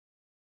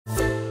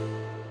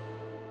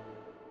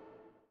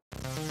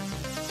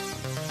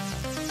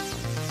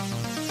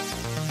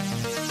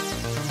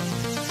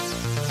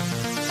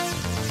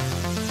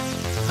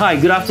Hi,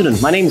 good afternoon.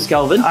 My name is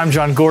Calvin. I'm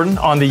John Gordon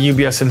on the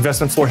UBS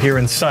investment floor here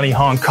in sunny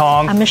Hong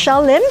Kong. I'm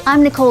Michelle Lim.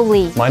 I'm Nicole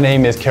Lee. My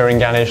name is Karen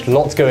Ganish.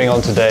 Lots going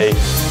on today.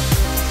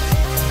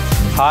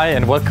 Hi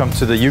and welcome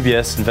to the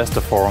UBS Investor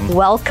Forum.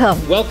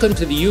 Welcome. Welcome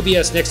to the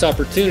UBS Next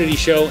Opportunity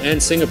Show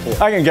and Singapore.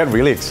 I can get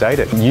really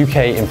excited.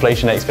 UK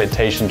inflation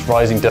expectations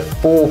rising to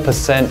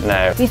 4%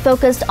 now. We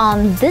focused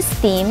on this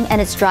theme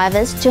and its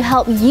drivers to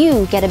help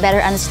you get a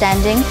better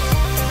understanding.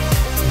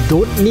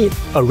 Don't need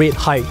a rate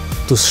hike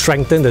to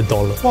strengthen the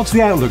dollar. What's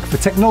the outlook for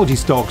technology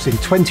stocks in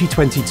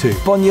 2022?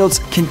 Bond yields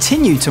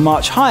continue to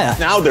march higher.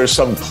 Now there's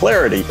some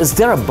clarity. Is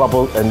there a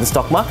bubble in the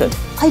stock market?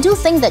 I do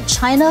think that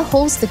China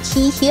holds the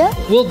key here.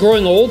 Will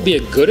growing old be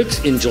a good,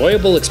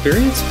 enjoyable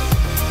experience?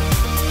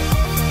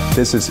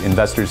 This is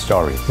Investor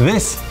Story.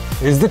 This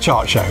is The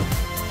Chart Show.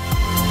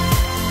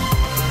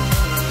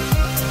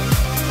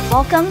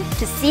 Welcome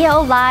to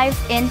CEO Live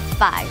in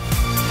 5.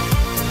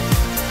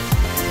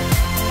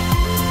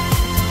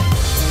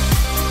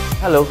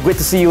 Hello, great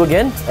to see you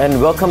again,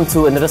 and welcome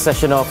to another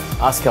session of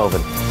Ask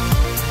Calvin.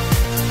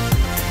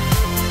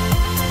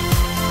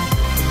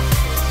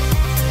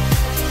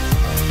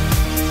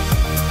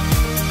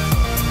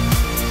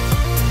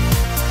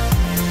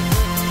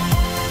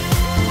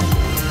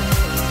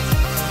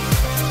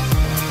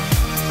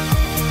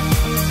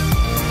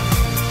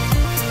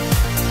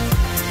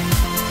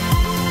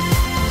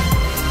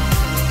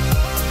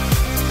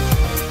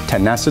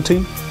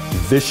 Tenacity,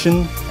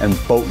 vision, and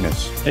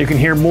boldness. You can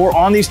hear more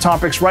on these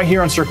topics right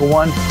here on Circle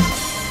One.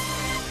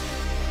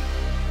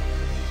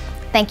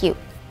 Thank you.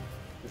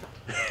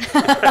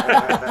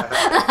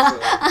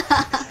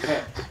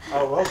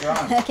 Oh, well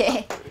done.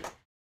 Okay.